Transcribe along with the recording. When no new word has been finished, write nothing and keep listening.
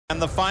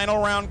And the final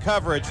round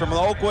coverage from the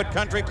Oakwood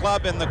Country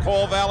Club in the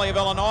Coal Valley of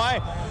Illinois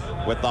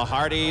with the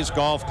Hardee's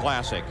Golf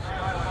Classic.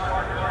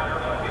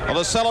 Well,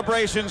 the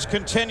celebrations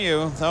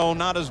continue, though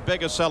not as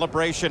big a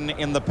celebration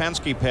in the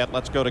Penske pit.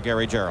 Let's go to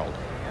Gary Gerald.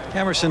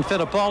 Emerson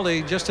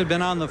Fittipaldi just had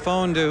been on the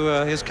phone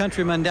to his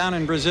countryman down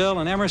in Brazil.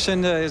 And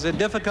Emerson, is it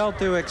difficult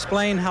to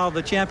explain how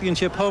the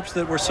championship hopes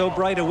that were so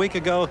bright a week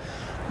ago,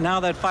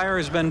 now that fire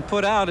has been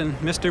put out and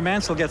Mr.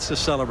 Mansell gets to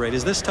celebrate?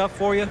 Is this tough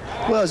for you?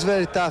 Well, it's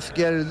very tough,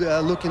 Gary.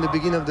 Look, in the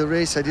beginning of the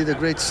race, I did a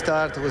great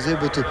start. I was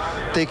able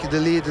to take the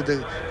lead.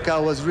 The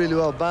car was really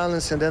well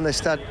balanced, and then I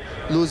started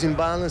losing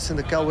balance, and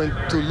the car went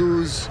to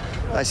lose.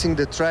 I think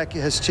the track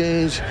has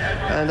changed,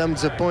 and I'm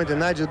disappointed.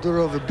 Nigel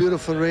Durov, a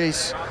beautiful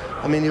race.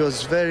 I mean, he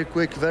was very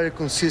quick, very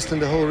consistent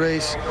the whole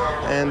race.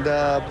 And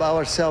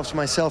ourselves,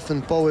 myself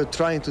and Paul, were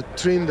trying to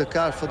trim the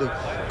car for the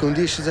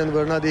conditions, and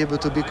we're not able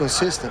to be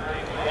consistent.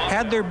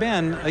 Had there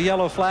been a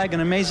yellow flag,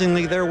 and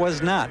amazingly there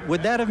was not,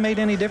 would that have made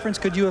any difference?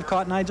 Could you have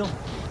caught Nigel?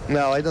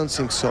 No, I don't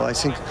think so. I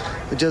think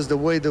just the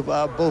way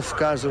both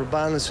cars were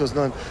balanced was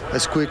not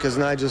as quick as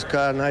Nigel's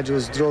car. Nigel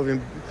was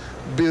driving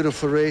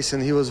beautiful race,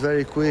 and he was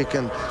very quick,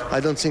 and I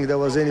don't think there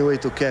was any way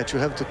to catch. You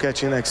have to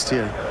catch him next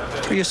year.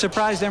 Are you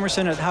surprised,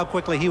 Emerson, at how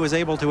quickly he was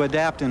able to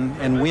adapt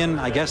and win,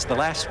 I guess, the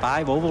last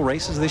 5 oval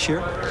races this year?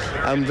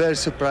 I'm very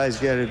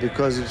surprised, Gary,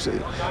 because it's,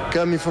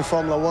 coming from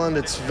Formula One,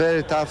 it's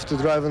very tough to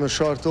drive on a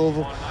short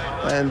oval,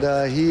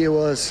 and he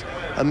was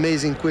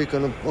amazing quick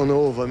on the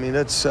oval. I mean,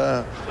 that's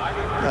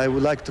I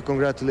would like to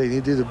congratulate him.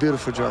 He did a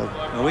beautiful job.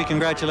 Well, we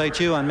congratulate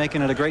you on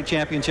making it a great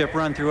championship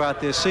run throughout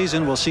this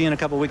season. We'll see you in a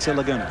couple weeks at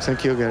Laguna.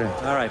 Thank you, Gary.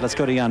 All right, let's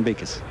go to Jan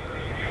Beekes.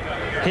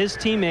 His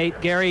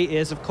teammate, Gary,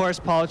 is, of course,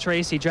 Paul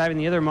Tracy, driving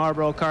the other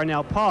Marlboro car.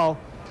 Now, Paul,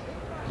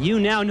 you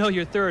now know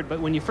you're third,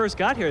 but when you first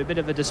got here, a bit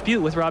of a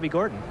dispute with Robbie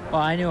Gordon.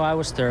 Well, I knew I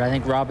was third. I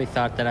think Robbie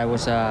thought that I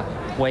was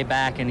way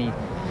back, and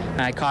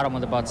I caught him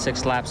with about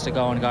 6 laps to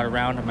go and got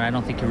around him, and I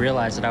don't think he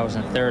realized that I was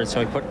in third,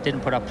 so he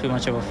didn't put up too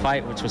much of a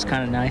fight, which was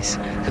kind of nice.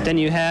 But then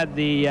you had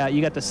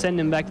you got to send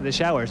him back to the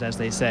showers, as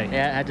they say.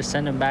 Yeah, I had to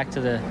send him back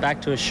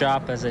to his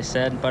shop, as they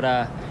said. But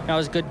it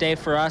was a good day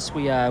for us.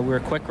 We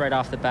were quick right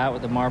off the bat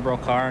with the Marlboro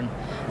car, and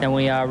then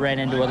we ran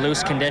into a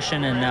loose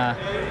condition,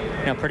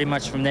 and pretty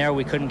much from there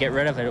we couldn't get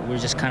rid of it. We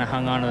just kind of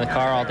hung onto the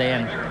car all day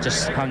and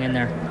just hung in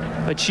there.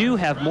 But you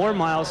have more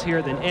miles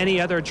here than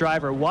any other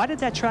driver. Why did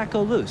that track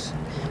go loose?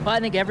 Well, I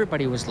think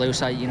everybody was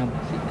loose.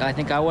 I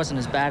think I wasn't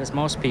as bad as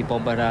most people,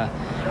 but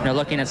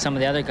looking at some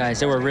of the other guys,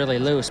 they were really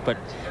loose. But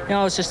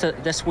it's just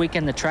this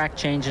weekend the track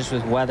changes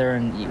with weather,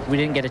 and we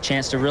didn't get a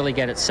chance to really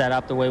get it set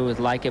up the way we would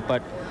like it.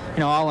 But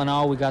all in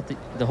all, we got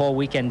the whole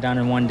weekend done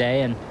in one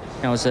day, and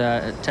it was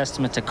a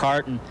testament to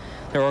CART and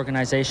their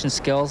organization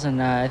skills.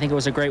 And I think it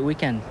was a great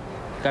weekend.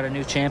 Got a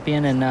new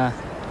champion, and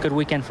good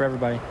weekend for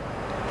everybody.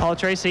 Paul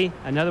Tracy,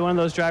 another one of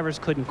those drivers,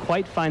 couldn't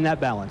quite find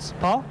that balance.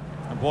 Paul?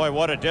 Boy,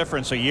 what a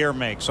difference a year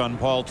makes on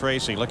Paul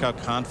Tracy. Look how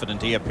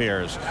confident he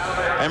appears.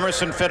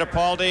 Emerson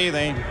Fittipaldi,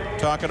 they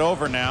talk it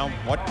over now.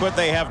 What could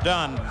they have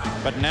done?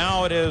 But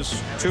now it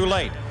is too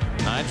late.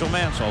 Nigel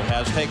Mansell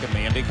has taken the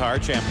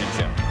IndyCar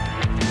Championship.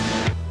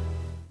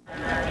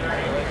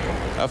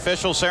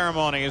 Official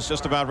ceremony is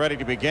just about ready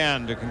to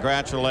begin to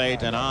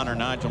congratulate and honor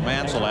Nigel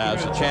Mansell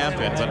as the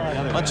champion.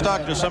 But let's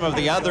talk to some of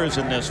the others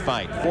in this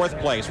fight.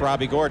 4th place,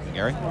 Robbie Gordon.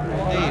 Gary?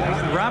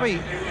 Hey, Robbie,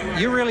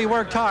 you really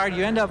worked hard.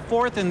 You end up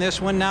 4th in this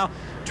one. Now,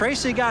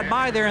 Tracy got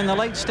by there in the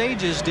late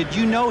stages. Did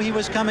you know he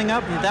was coming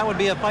up and that would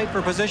be a fight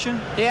for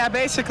position? Yeah,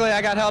 basically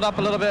I got held up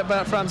a little bit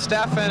from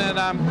Stefan, and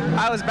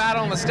I was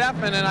battling with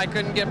Stefan, and I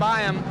couldn't get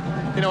by him,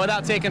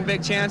 without taking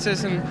big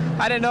chances. And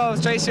I didn't know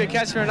if Tracy would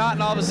catch me or not,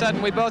 and all of a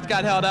sudden we both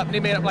got held up, and he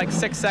made up like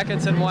 6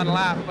 seconds in one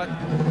lap. But,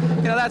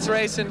 that's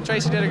racing.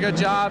 Tracy did a good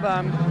job.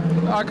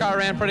 Our car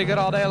ran pretty good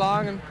all day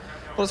long, and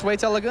we'll just wait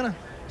till Laguna.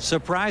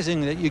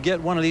 Surprising that you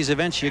get one of these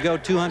events, you go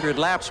 200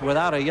 laps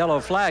without a yellow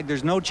flag.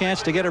 There's no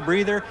chance to get a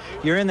breather.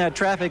 You're in that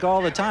traffic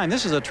all the time.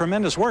 This is a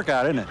tremendous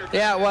workout, isn't it?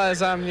 Yeah, it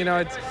was.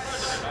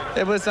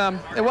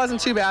 It wasn't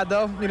too bad,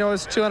 though. It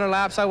was 200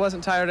 laps. I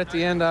wasn't tired at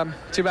the end.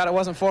 Too bad it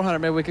wasn't 400.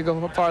 Maybe we could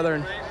go farther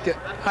and get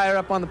higher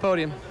up on the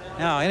podium.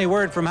 Now, any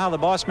word from how the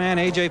boss man,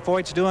 A.J.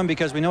 Foyt's doing?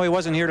 Because we know he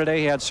wasn't here today.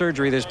 He had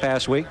surgery this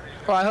past week.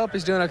 Well, I hope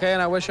he's doing okay,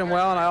 and I wish him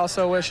well. And I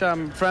also wish a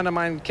friend of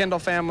mine, Kendall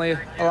family,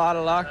 a lot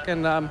of luck.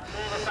 And,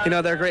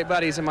 they're great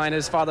buddies of mine.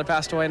 His father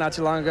passed away not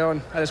too long ago,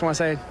 and I just want to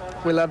say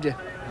we loved you.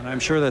 And I'm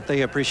sure that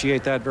they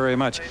appreciate that very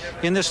much.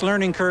 In this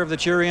learning curve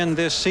that you're in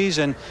this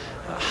season,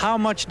 how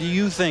much do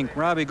you think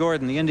Robbie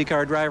Gordon, the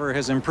IndyCar driver,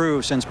 has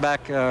improved since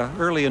back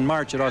early in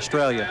March at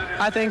Australia?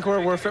 I think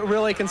we're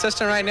really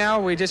consistent right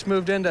now. We just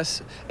moved into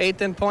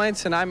 8th in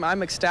points, and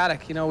I'm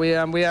ecstatic. We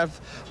have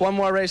one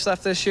more race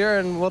left this year,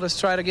 and we'll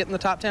just try to get in the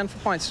top 10 for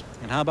points.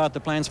 And how about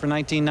the plans for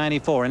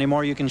 1994? Any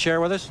more you can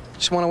share with us?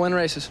 Just want to win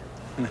races.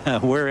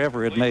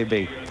 Wherever it may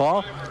be.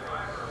 Paul?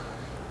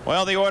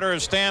 Well, the order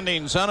of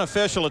standings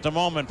unofficial at the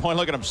moment. Boy,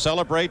 look at him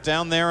celebrate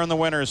down there in the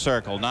winner's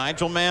circle.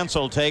 Nigel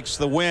Mansell takes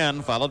the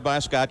win, followed by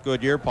Scott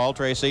Goodyear, Paul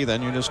Tracy.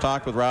 Then you just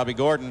talked with Robbie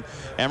Gordon.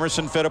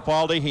 Emerson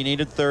Fittipaldi, he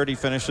needed third. He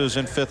finishes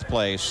in 5th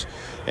place.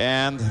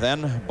 And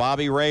then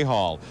Bobby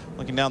Rahal.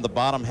 Looking down the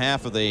bottom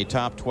half of the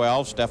top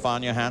 12,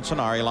 Stefan Johansson,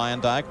 Ari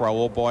Luyendyk,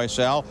 Raul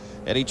Boisel.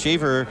 Eddie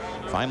Cheever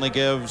finally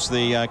gives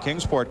the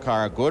Kingsport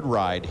car a good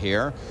ride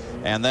here.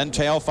 And then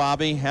Teo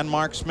Fabi and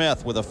Mark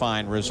Smith with a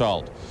fine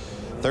result.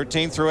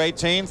 13th through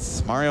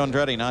 18th, Mario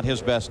Andretti, not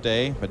his best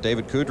day, but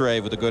David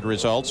Coudray with a good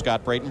result.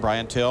 Scott Brayton,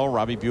 Brian Till,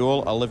 Robbie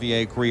Buell,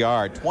 Olivier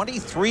Couillard.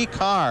 23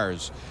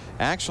 cars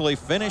actually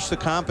finished the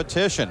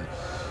competition.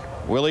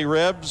 Willie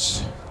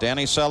Ribbs,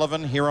 Danny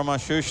Sullivan, Hiro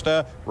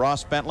Matsushita,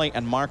 Ross Bentley,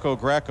 and Marco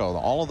Greco.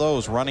 All of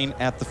those running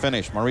at the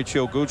finish.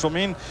 Mauricio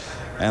Gugelmin,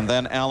 and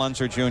then Al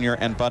Unser Jr.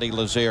 and Buddy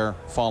Lazier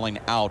falling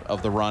out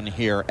of the run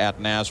here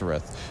at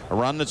Nazareth. A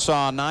run that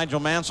saw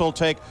Nigel Mansell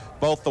take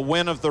both the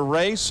win of the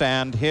race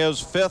and his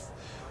 5th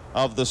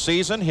of the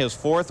season, his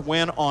 4th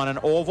win on an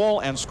oval,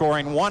 and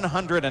scoring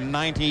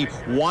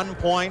 191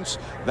 points.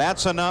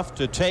 That's enough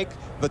to take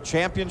the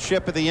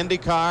championship of the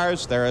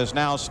IndyCars. There is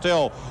now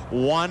still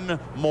one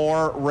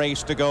more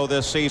race to go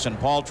this season.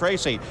 Paul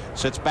Tracy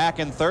sits back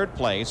in 3rd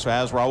place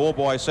as Raul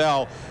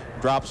Boisel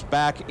drops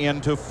back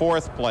into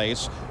 4th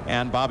place,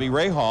 and Bobby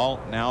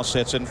Rahal now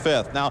sits in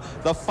 5th. Now,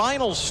 the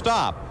final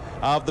stop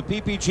of the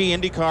PPG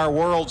IndyCar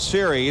World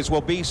Series will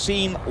be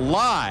seen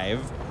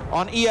live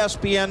on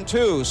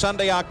ESPN2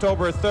 Sunday,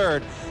 October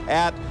 3rd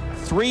at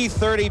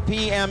 3:30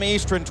 p.m.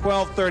 Eastern,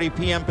 12:30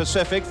 p.m.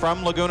 Pacific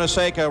from Laguna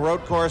Seca Road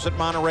Course at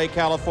Monterey,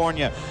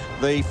 California.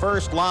 The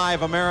first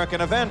live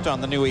American event on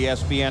the new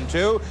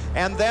ESPN2,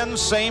 and then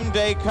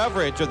same-day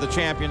coverage of the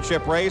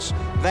championship race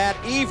that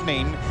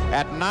evening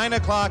at 9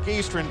 o'clock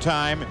Eastern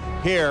time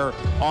here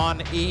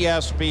on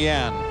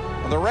ESPN.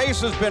 Well, the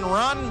race has been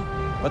run,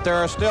 but there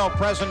are still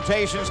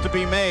presentations to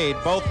be made,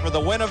 both for the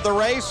win of the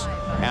race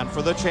and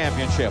for the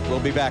championship. We'll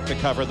be back to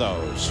cover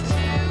those.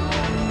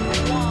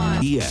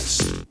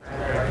 Yes.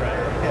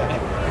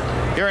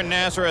 Here in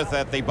Nazareth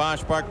at the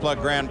Bosch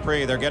Sparkplug Grand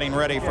Prix, they're getting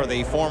ready for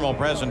the formal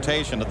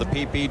presentation of the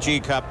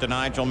PPG Cup to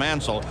Nigel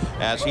Mansell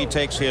as he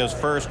takes his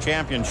first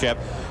championship.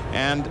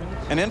 And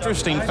an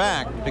interesting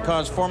fact,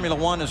 because Formula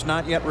One is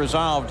not yet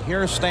resolved,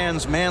 here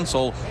stands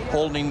Mansell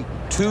holding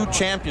 2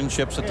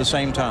 championships at the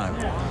same time.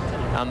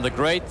 And the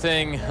great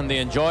thing and the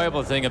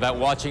enjoyable thing about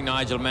watching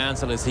Nigel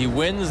Mansell is he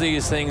wins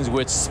these things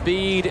with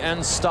speed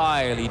and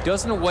style. He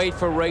doesn't wait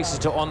for races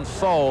to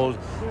unfold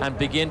and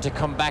begin to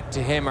come back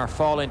to him or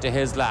fall into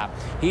his lap.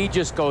 He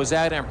just goes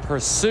out and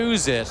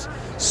pursues it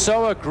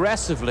so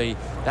aggressively.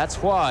 That's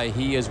why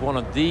he is one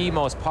of the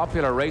most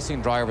popular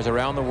racing drivers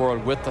around the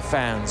world with the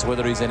fans,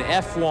 whether he's in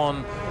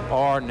F1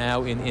 or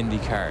now in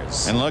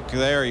IndyCars. And look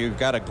there, you've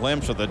got a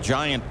glimpse of the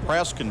giant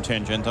press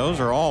contingent. Those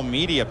are all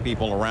media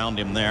people around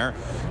him there.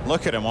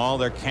 Look at them, all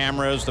their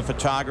cameras, the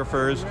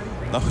photographers.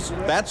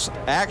 That's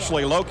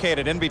actually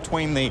located in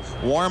between the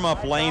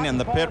warm-up lane and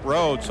the pit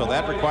road, so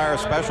that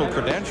requires special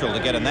credential to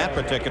get in that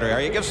particular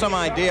area. It gives some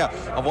idea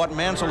of what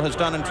Mansell has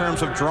done in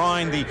terms of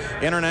drawing the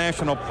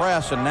international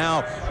press, and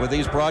now with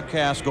these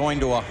broadcasts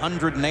going to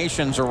 100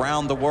 nations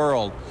around the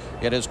world,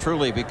 it has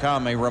truly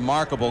become a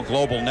remarkable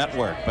global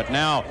network. But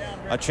now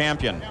a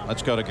champion.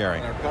 Let's go to Gary.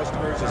 Our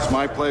customers, it's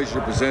my pleasure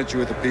to present you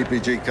with the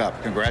PPG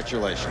Cup.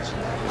 Congratulations.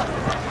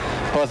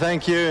 Well,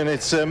 thank you, and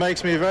it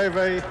makes me very,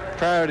 very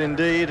proud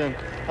indeed, and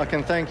I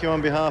can thank you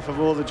on behalf of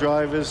all the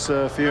drivers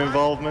for your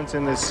involvement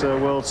in this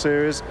World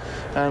Series,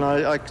 and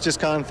I just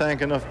can't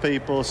thank enough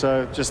people,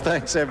 so just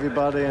thanks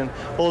everybody and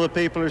all the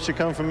people who should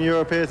come from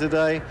Europe here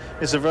today.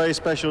 It's a very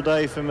special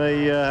day for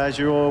me, as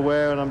you're all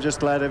aware, and I'm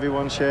just glad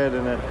everyone shared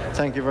in it.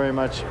 Thank you very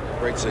much.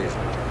 Great season.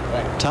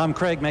 Tom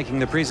Craig making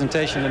the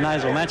presentation to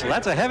Nigel Mansell.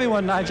 That's a heavy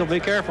one, Nigel. Be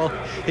careful.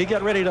 He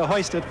got ready to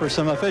hoist it for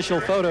some official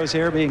photos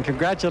here, being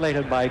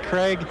congratulated by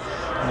Craig.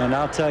 And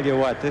I'll tell you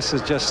what, this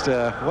is just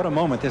what a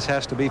moment this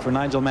has to be for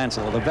Nigel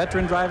Mansell, the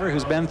veteran driver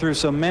who's been through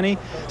so many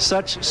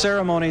such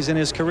ceremonies in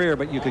his career.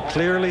 But you could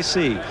clearly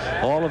see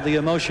all of the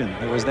emotion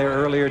that was there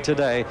earlier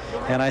today.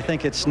 And I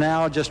think it's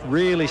now just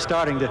really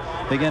starting to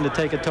begin to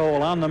take a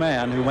toll on the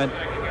man who went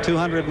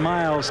 200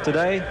 miles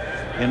today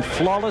in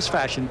flawless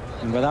fashion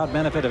and without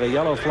benefit of a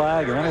yellow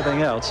flag or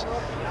anything else.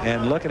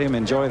 And look at him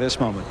enjoy this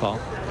moment, Paul.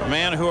 A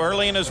man who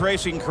early in his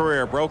racing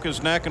career broke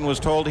his neck and was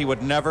told he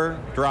would never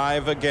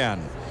drive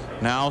again,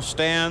 now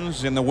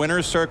stands in the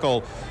winner's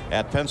circle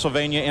at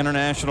Pennsylvania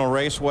International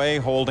Raceway,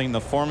 holding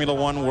the Formula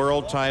One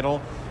world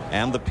title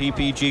and the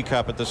PPG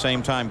Cup at the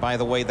same time. By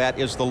the way, that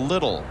is the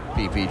little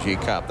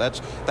PPG Cup.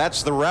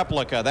 That's the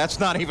replica. That's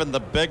not even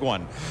the big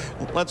one.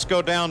 Let's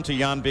go down to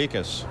Jan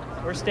Beekes.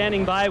 We're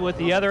standing by with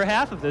the other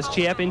half of this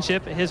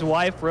championship, his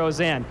wife,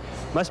 Roseanne.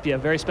 Must be a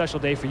very special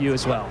day for you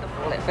as well.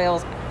 Well, it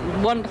feels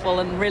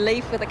wonderful, and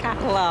relief with a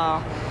capital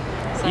R.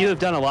 So you have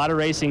done a lot of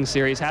racing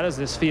series. How does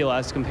this feel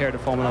as compared to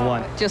Formula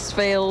One? It just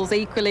feels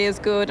equally as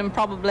good, and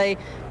probably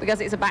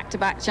because it's a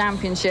back-to-back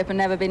championship and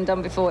never been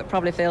done before, it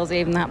probably feels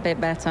even that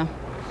bit better.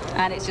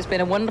 And it's just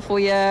been a wonderful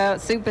year,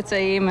 super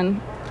team, and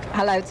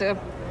hello to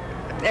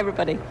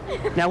everybody.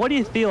 Now, what do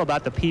you feel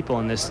about the people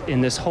in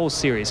this whole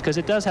series? Because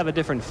it does have a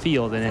different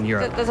feel than in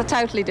Europe. There's a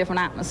totally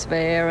different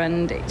atmosphere,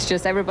 and it's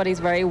just everybody's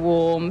very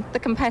warm. The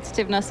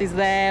competitiveness is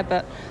there,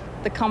 but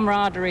the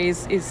camaraderie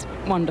is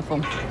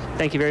wonderful.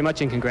 Thank you very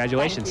much, and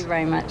congratulations. Thank you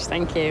very much.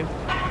 Thank you.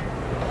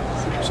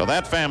 So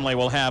that family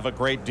will have a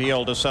great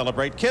deal to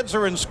celebrate. Kids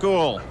are in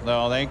school,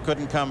 though they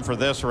couldn't come for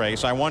this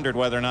race. I wondered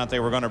whether or not they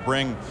were going to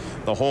bring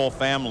the whole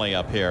family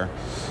up here.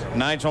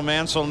 Nigel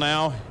Mansell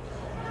now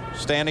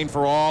standing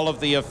for all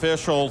of the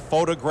official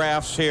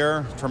photographs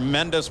here.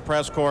 Tremendous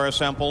press corps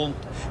assembled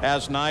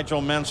as Nigel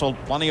Mansell.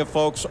 Plenty of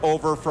folks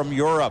over from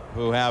Europe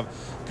who have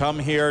come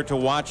here to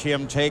watch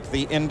him take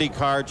the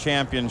IndyCar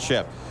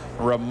championship.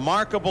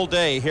 Remarkable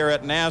day here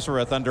at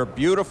Nazareth under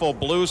beautiful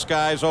blue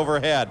skies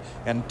overhead,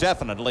 and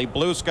definitely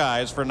blue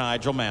skies for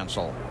Nigel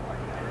Mansell.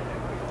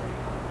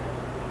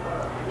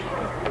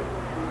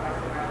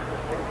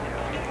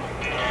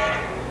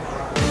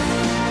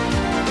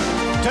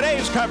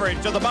 Today's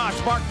coverage of the Bosch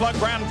Spark Plug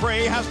Grand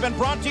Prix has been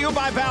brought to you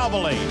by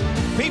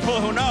Valvoline.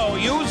 People who know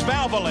use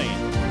Valvoline.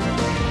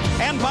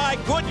 And by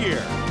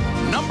Goodyear,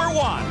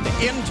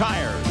 #1 in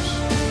tires.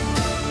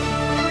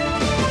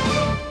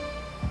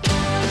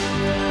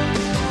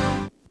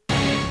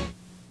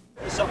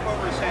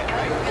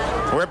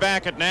 We're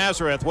back at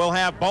Nazareth. We'll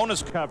have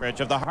bonus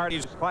coverage of the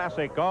Hardee's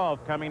Classic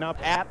Golf coming up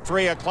at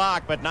 3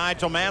 o'clock, but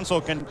Nigel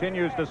Mansell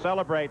continues to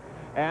celebrate,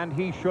 and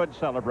he should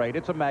celebrate.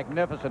 It's a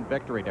magnificent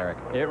victory, Derek.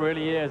 It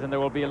really is, and there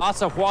will be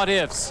lots of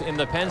what-ifs in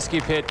the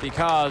Penske pit,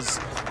 because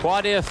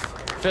what if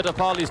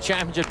Fittipaldi's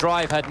championship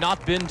drive had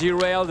not been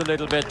derailed a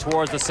little bit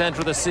towards the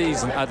center of the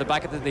season, at the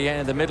back of the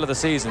end, the middle of the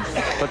season.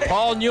 But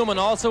Paul Newman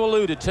also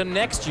alluded to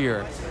next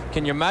year.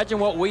 Can you imagine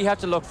what we have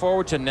to look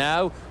forward to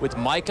now with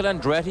Michael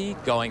Andretti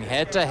going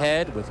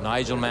head-to-head with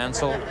Nigel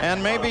Mansell?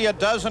 And maybe a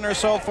dozen or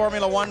so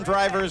Formula One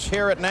drivers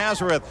here at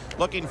Nazareth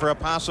looking for a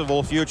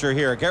possible future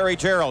here. Gary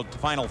Gerald,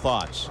 final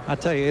thoughts. I'll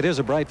tell you, it is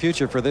a bright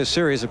future for this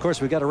series. Of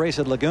course, we got a race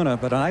at Laguna,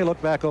 but I look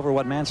back over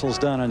what Mansell's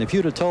done, and if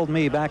you'd have told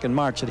me back in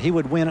March that he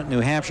would win at New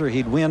Hampshire,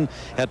 he'd win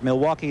at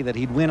Milwaukee, that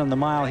he'd win on the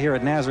mile here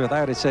at Nazareth, I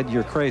would have said,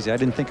 you're crazy. I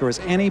didn't think there was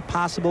any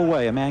possible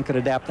way a man could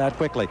adapt that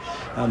quickly.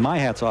 My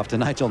hat's off to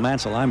Nigel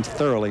Mansell. I'm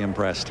thoroughly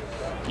impressed.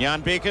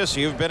 Jan Beekes,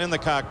 you've been in the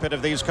cockpit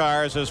of these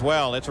cars as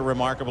well. It's a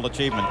remarkable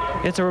achievement.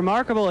 It's a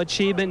remarkable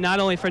achievement,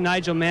 not only for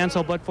Nigel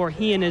Mansell, but for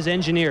he and his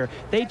engineer.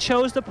 They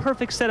chose the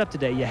perfect setup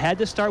today. You had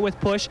to start with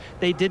push.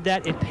 They did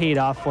that. It paid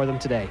off for them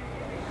today.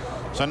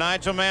 So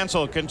Nigel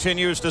Mansell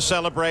continues to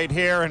celebrate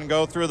here and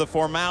go through the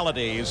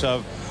formalities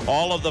of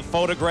all of the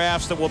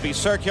photographs that will be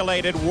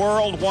circulated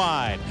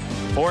worldwide.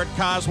 Ford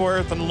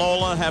Cosworth and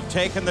Lola have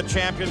taken the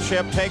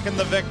championship, taken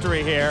the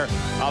victory here.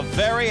 A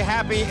very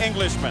happy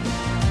Englishman.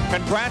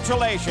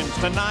 Congratulations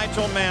to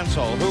Nigel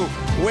Mansell,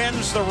 who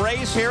wins the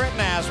race here at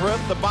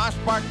Nazareth, the Bosch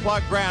Spark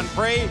Plug Grand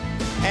Prix,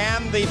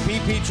 and the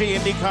PPG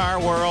IndyCar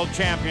World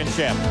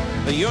Championship.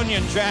 The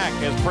Union Jack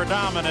is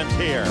predominant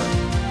here.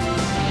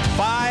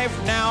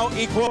 5 now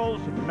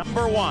equals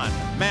 #1.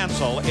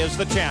 Mansell is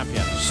the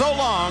champion. So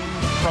long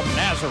from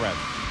Nazareth.